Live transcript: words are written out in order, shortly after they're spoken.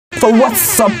तो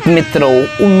what's up मित्रों,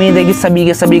 उम्मीद है कि सभी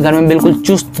के सभी घर में बिल्कुल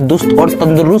चुस्त दुस्त और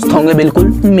तंदुरुस्त होंगे,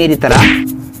 बिल्कुल मेरी तरह।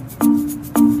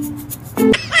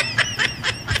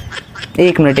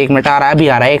 एक मिनट आ रहा है, अभी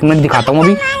आ रहा है, 1 मिनट दिखाता हूँ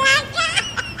अभी।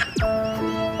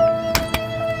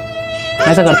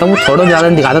 ऐसा करता हूँ, छोड़ो ज्यादा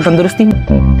दिखाता तंदुरुस्ती,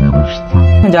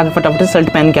 मैं जाके फटाफट से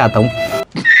शर्ट पहन के आता हूँ।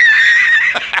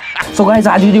 सो गाइस,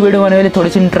 आज की जो वीडियो होने वाली थोड़ी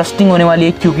सी इंटरेस्टिंग होने वाली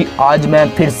है, क्योंकि आज मैं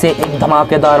फिर से एक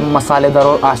धमाकेदार, मसालेदार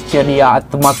और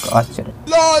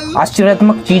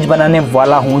आश्चर्यात्मक चीज बनाने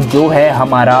वाला हूँ, जो है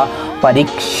हमारा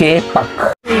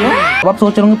परिक्षेपक। अब आप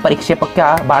सोच रहे होंगे परिक्षेपक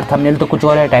क्या, बाहर थंबनेल तो कुछ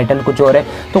और है, टाइटल कुछ और है।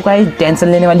 तो गाइस टेंशन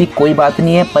लेने वाली कोई बात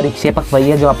नहीं है, परिक्षेपक वही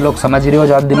है जो आप लोग समझ रहे हो,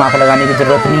 ज़्यादा दिमाग लगाने की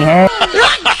जरूरत नहीं है।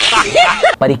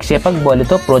 परिक्षेपक बोले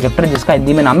तो प्रोजेक्टर, जिसका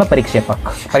हिंदी में नाम है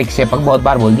परिक्षेपक बहुत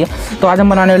बार बोल दिया। तो आज हम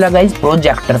बनाने वाला गाइस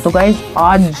प्रोजेक्टर। तो गाइस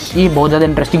आज ये बहुत ज़्यादा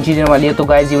इंटरेस्टिंग चीज़ होने वाली है। तो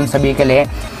गाइस ये उन सभी के लिए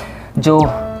जो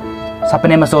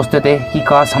सपने में सोचते थे कि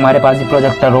काश हमारे पास भी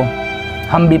प्रोजेक्टर हो,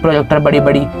 हम भी प्रोजेक्टर बड़ी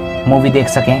बड़ी मूवी देख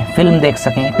सकें, फिल्म देख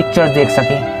सकें, पिक्चर्स देख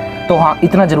सकें। तो हाँ,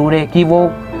 इतना ज़रूर है कि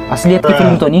वो असलियत की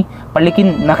फिल्म तो नहीं, पर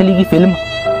लेकिन नकली की फिल्म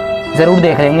ज़रूर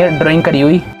देख लेंगे, ड्राइंग करी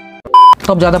हुई।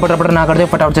 तो अब ज़्यादा पटर ना करते,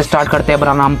 फटाफट से स्टार्ट करते हैं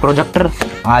बनाना हम प्रोजेक्टर।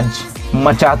 आज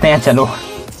मचाते हैं, चलो।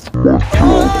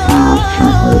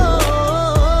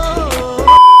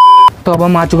 तो अब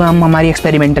हम आ चुके हैं हमारी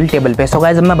एक्सपेरिमेंटल टेबल पे। सो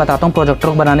गाइस, अब मैं बताता हूँ प्रोजेक्टर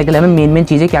को बनाने के लिए हमें मेन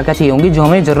चीज़ें क्या क्या चाहिए होंगी, जो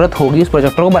हमें ज़रूरत होगी उस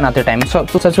प्रोजेक्टर को बनाते टाइम।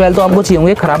 तो सबसे पहले तो आपको चाहिए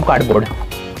होंगे खराब कार्डबोर्ड।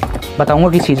 बताऊँगा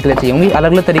किस चीज़ के लिए चाहिए होंगी।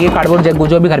 अलग अलग तरीके के कार्डबोर्ड,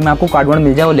 जो भी घर में आपको कार्डबोर्ड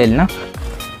मिल जाए वो ले लेना,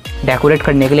 डेकोरेट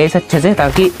करने के लिए इसे अच्छे से,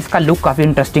 ताकि इसका लुक काफ़ी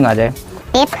इंटरेस्टिंग आ जाए।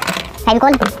 टेप,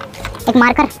 फेविकोल, एक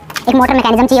मार्कर, एक मोटर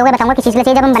मैकेनिज्म चाहिए होगा। बताऊंगा किस चीज़ के लिए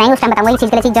चाहिए, जब हम बनाएंगे उस टाइम बताऊंगा किस चीज़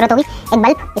के लिए चीज़ जरूरत होगी। एक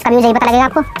बल्ब, इसका भी यूज यही पता लगेगा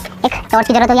आपको। एक टॉर्च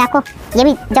की जरूरत होगी आपको, ये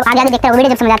भी जब आगे देखते रहोगे वीडियो,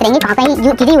 जब समझ आते रहेंगे कहाँ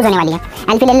कहीं चीज़ें यूज होने वाली है।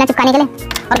 एलपी ले लेना चिपकाने के लिए,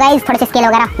 और गाइस थोड़े से स्केल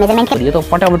वगैरह मेजरमेंट के लिए। तो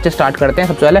फटाफट से स्टार्ट करते हैं।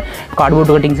 सबसे पहले कार्डबोर्ड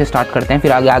कटिंग से स्टार्ट करते हैं,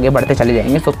 फिर आगे बढ़ते चले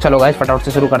जाएंगे। तो चलो गाइस फटाफट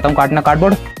से शुरू करता हूँ काटना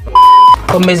कार्डबोर्ड।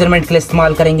 तो मेजरमेंट के लिए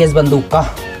इस्तेमाल करेंगे इस बंदूक का,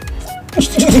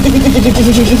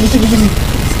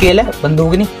 स्केल है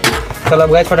बंदूक नहीं। चलो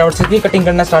गाइस फटाफट से कटिंग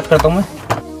करना स्टार्ट करता हूँ मैं।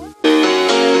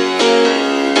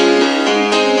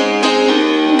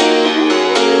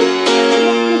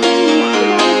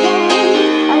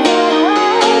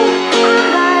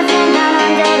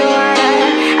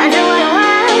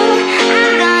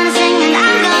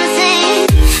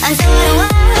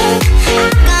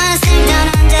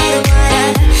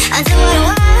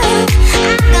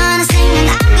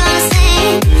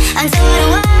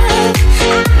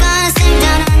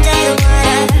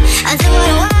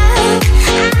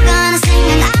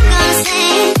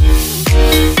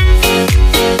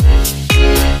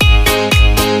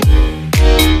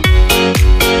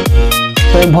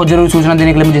 बहुत जरूरी सूचना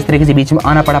देने के लिए मुझे इस तरीके से बीच में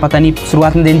आना पड़ा, पता नहीं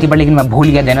शुरुआत में देनी थी पर लेकिन मैं भूल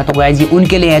गया देना। तो गाइस ये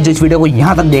उनके लिए है जो इस वीडियो को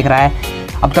यहाँ तक देख रहा है,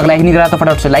 अब तक लाइक नहीं करा तो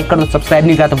फटाफट से लाइक कर दो, सब्सक्राइब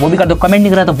नहीं करा तो वो भी कर दो, कमेंट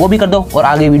नहीं करा तो वो भी कर दो, और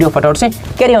आगे वीडियो फटाफट से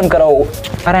कैरी ऑन करो।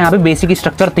 अरे यहाँ पे बेसिक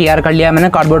स्ट्रक्चर तैयार कर लिया मैंने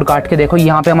कार्डबोर्ड काट के। देखो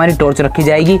यहाँ पे हमारी टॉर्च रखी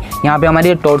जाएगी, यहाँ पे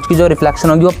हमारी टॉर्च की जो रिफ्लेक्शन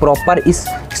होगी वो प्रॉपर इस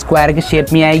स्क्वायर के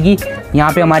शेप में आएगी।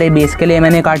 यहाँ पे हमारे बेस के लिए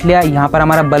मैंने काट लिया। यहाँ पर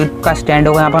हमारा बल्ब का स्टैंड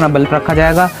होगा, यहाँ पर हमारा बल्ब रखा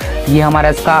जाएगा। ये हमारा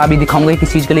इसका अभी दिखाऊंगा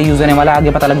किस चीज़ के लिए यूज़ होने वाला है,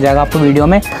 आगे पता लग जाएगा आपको वीडियो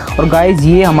में। और गाइज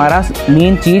ये हमारा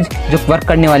मेन चीज़ जो वर्क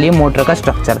करने वाली है, मोटर का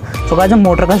स्ट्रक्चर। सो गाइज हम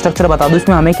मोटर का स्ट्रक्चर बता दूँ,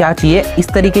 इसमें हमें क्या चाहिए, इस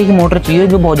तरीके की मोटर चाहिए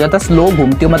जो बहुत ज़्यादा स्लो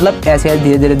घूमती हो, मतलब ऐसे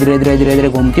धीरे धीरे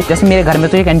घूमती हो। जैसे मेरे घर में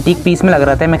तो एक एंटीक पीस में लग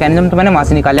रहा था मैकेनिज्म, तो मैंने वहाँ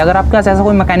से निकाला। अगर आपके पास ऐसा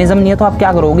कोई मैकेनिज्म नहीं है तो आप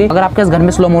क्या करोगे, अगर आपके घर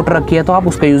में स्लो मोटर रखी है तो आप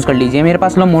उसका यूज़ कर लीजिए। मेरे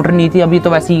पास स्लो मोटर नहीं थी, अभी तो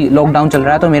वैसे ही लॉकडाउन चल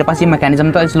रहा है, तो मेरे पास ये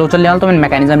मैकेनिज्म था, स्लो चल रहा है तो मैंने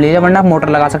मैकेनिज्म ले लिया, वरना आप मोटर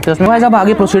लगा सकते हो उसमें। गाइस अब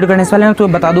आगे प्रोसीड करने से पहले तो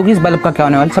बता दूँ कि इस बल्ब का क्या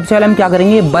होने वाला है। सबसे पहले हम क्या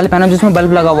करेंगे, बल्ब है ना जिसमें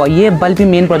बल्ब लगा हुआ, ये बल्ब ही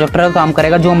मेन प्रोजेक्टर का काम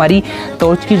करेगा, जो हमारी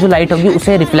टॉर्च की जो लाइट होगी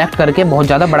उसे रिफ्लेक्ट करके बहुत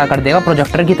ज़्यादा बड़ा कर देगा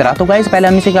प्रोजेक्टर की तरह। तो गाइस पहले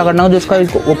हमें इसे क्या करना होगा, जो इसका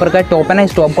ऊपर का टॉप है ना,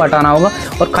 इस टॉप को हटाना होगा,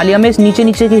 और खाली हमें इस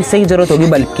नीचे के हिस्से की जरूरत होगी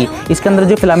बल्ब की। इसके अंदर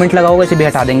जो फिलामेंट लगा होगा इसे भी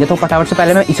हटा देंगे। तो फटाफट से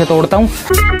पहले मैं इसे तोड़ता हूँ।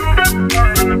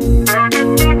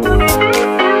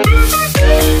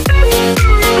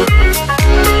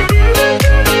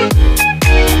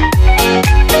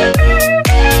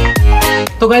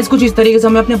 तो गाइस कुछ इस तरीके से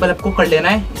हमें अपने बल्ब को कर लेना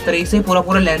है, इस तरीके से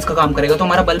पूरा लेंस का काम करेगा। तो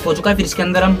हमारा बल्ब हो चुका है, फिर इसके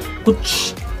अंदर हम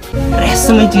कुछ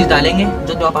रहस्यमय चीज डालेंगे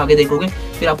जो आप आगे देखोगे,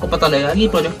 फिर आपको पता लगेगा कि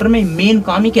प्रोजेक्टर में मेन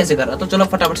काम ही कैसे कर रहा है। तो चलो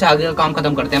फटाफट से आगे का काम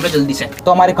खत्म करते हैं हम जल्दी से।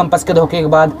 तो हमारे कंपास के धोखे के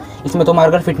बाद इसमें तो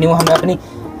मार्कर फिट नहीं हुआ, हमें अपनी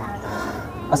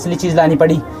असली चीज लानी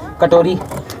पड़ी,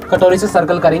 कटोरी से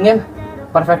सर्कल करेंगे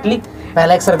परफेक्टली।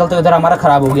 पहला एक सर्कल तो इधर हमारा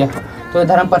खराब हो गया, तो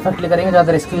इधर हम परफेक्टली करेंगे,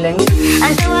 ज़्यादा रिस्क नहीं लेंगे।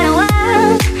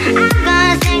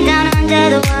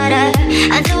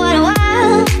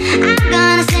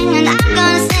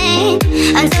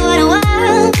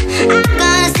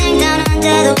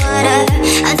 Under the water,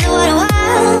 I do what I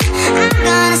want. I'm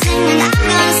gonna sing and I'm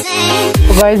gonna sing.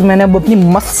 Guys मैंने अब अपनी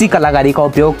मस्त सी कलाकारी का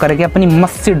उपयोग करके अपनी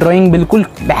मस्त सी ड्राइंग बिल्कुल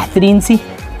बेहतरीन सी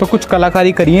तो कुछ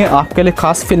कलाकारी करी है आपके लिए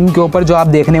खास फिल्म के ऊपर जो आप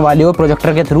देखने वाले हो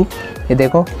प्रोजेक्टर के थ्रू। ये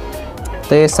देखो,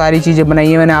 तो ये सारी चीज़ें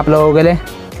बनाई है मैंने आप लोगों के लिए।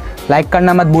 लाइक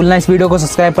करना मत भूलना, इस वीडियो को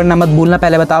सब्सक्राइब करना मत भूलना,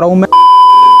 पहले बता रहा हूँ मैं।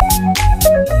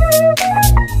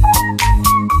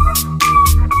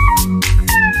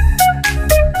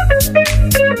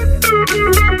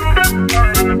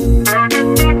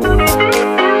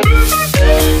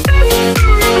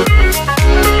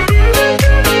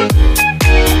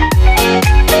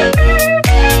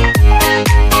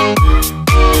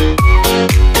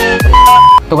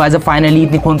 तो गाइस अब फाइनली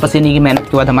इतनी खून पसीने की मेहनत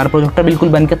के बाद हमारा प्रोजेक्टर बिल्कुल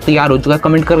बनकर तैयार हो चुका है।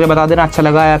 कमेंट करके बता देना अच्छा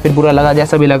लगा या फिर बुरा लगा,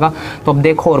 जैसा भी लगा। तो अब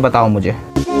देखो और बताओ मुझे।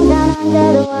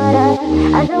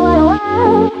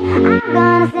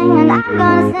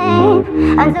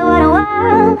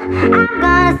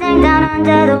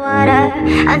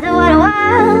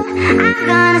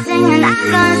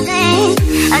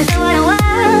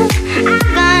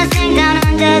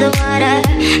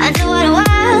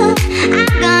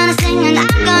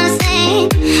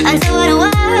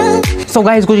 सो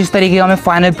गाइस कुछ इस तरीके का हमें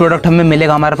फाइनल प्रोडक्ट हमें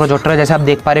मिलेगा हमारा प्रोजेक्टर। जैसे आप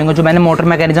देख पा रहे होंगे, जो मैंने मोटर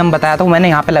मैकेनिज्म बताया था वो मैंने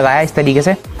यहाँ पे लगाया इस तरीके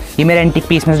से। ये मेरे एंटीक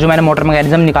पीस में से जो मैंने मोटर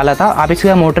मैकेनिज्म निकाला था, आप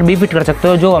इसके मोटर भी फिट कर सकते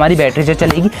हो जो हमारी बैटरी से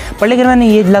चलेगी। पर लेकिन मैंने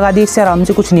ये लगा दी, इससे आराम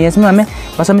से कुछ नहीं है इसमें। हमें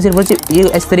सिर्फ ये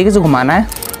इस तरीके से घुमाना है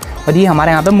और ये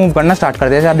हमारे यहाँ पर मूव करना स्टार्ट कर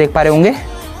दिया, जैसे आप देख पा रहे होंगे।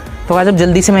 तो आज अब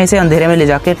जल्दी से मैं इसे अंधेरे में ले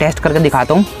जाके टेस्ट करके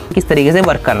दिखाता हूँ किस तरीके से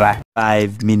वर्क कर रहा है।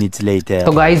 5 minutes later.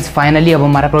 तो गाइज फाइनली अब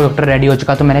हमारा प्रोजेक्टर रेडी हो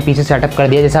चुका। तो मैंने पीछे सेटअप कर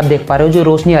दिया, जैसे आप देख पा रहे हो जो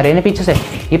रोशनी आ रही है ना पीछे से,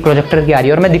 ये प्रोजेक्टर की आ रही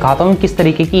है। और मैं दिखाता हूँ किस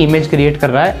तरीके की इमेज क्रिएट कर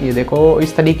रहा है। ये देखो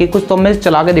इस तरीके कुछ, तो मैं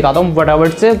चला के दिखाता हूँ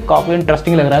फटाफट से। काफ़ी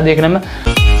इंटरेस्टिंग लग रहा है देखने में।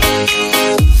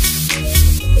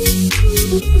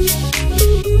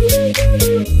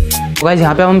 तो गाइज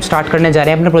यहाँ पे हम स्टार्ट करने जा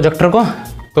रहे हैं अपने प्रोजेक्टर को।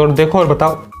 तो देखो और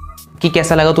बताओ कि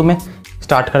कैसा लगा तुम्हें।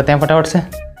 स्टार्ट करते हैं फटाफट से।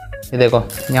 ये देखो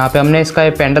यहाँ पे हमने इसका ये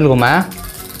पैंडल घुमाया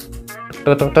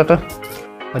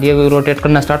और ये रोटेट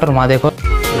करना स्टार्ट। और वहाँ देखो,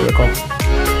 ये देखो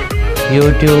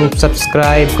YouTube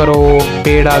सब्सक्राइब करो,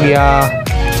 पेड़ आ गया,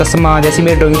 चश्मा जैसी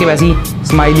मेरी ड्राइंग थी वैसी,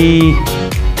 स्माइली,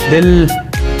 दिल,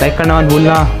 लाइक करना मत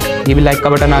भूलना, ये भी लाइक का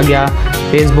बटन आ गया,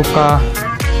 फेसबुक का,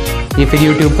 ये फिर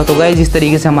YouTube का। तो गाइस इस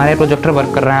तरीके से हमारे प्रोजेक्टर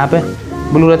वर्क कर रहा है। यहाँ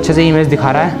पे ब्लूर अच्छे से इमेज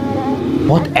दिखा रहा है,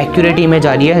 बहुत एक्यूरेट इमेज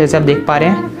आ रही है जैसे आप देख पा रहे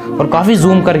हैं। और काफ़ी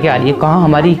जूम करके आ रही है। कहाँ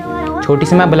हमारी छोटी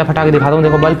सी, मैं बल्ब हटा के दिखाता हूँ।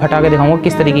 देखो बल्ब हटा के दिखाऊंगा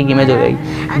किस तरीके की इमेज हो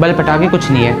जाएगी। बल्ब हटा के कुछ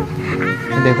नहीं है,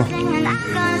 देखो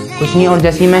कुछ नहीं। और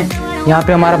जैसे ही मैं यहाँ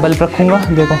पे हमारा बल्ब रखूँगा,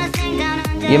 देखो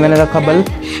ये मैंने रखा बल्ब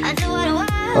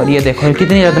और ये देखो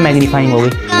कितनी ज़्यादा मैग्नीफाइंग हो गई।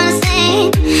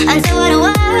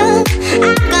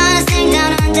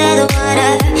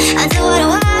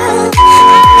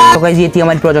 तो गाइस ये थी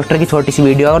हमारी प्रोजेक्टर की छोटी सी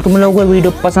वीडियो। अगर तुम लोगों को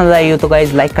वीडियो पसंद आई हो तो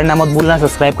गाइस लाइक करना मत भूलना,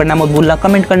 सब्सक्राइब करना मत भूलना,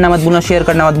 कमेंट करना मत भूलना, शेयर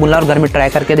करना मत भूलना और घर में ट्राई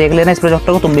करके देख लेना इस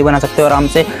प्रोजेक्टर को। तुम भी बना सकते हो आराम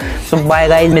से। सो बाय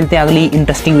गाइस, मिलते हैं अगली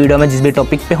इंटरेस्टिंग वीडियो में जिस भी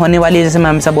टॉपिक पे होने वाली है। जैसे मैं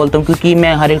हमेशा बोलता हूँ, क्योंकि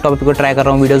मैं हर एक टॉपिक को ट्राई कर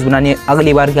रहा हूँ वीडियोज़ बनानी।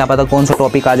 अगली बार क्या पता कौन सा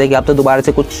टॉपिक आ जाएगी, आप तो दोबारा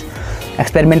से कुछ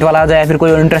एक्सपेरिमेंट वाला आ जाए, फिर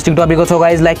कोई इंटरेस्टिंग टॉपिक हो। सो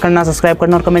गाइस लाइक करना, सब्सक्राइब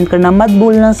करना और कमेंट करना मत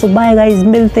भूलना। सो बाय गाइस,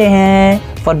 मिलते हैं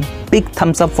for big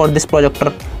thumbs up for this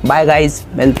projector. Bye guys,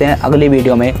 मिलते हैं अगली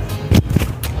वीडियो में।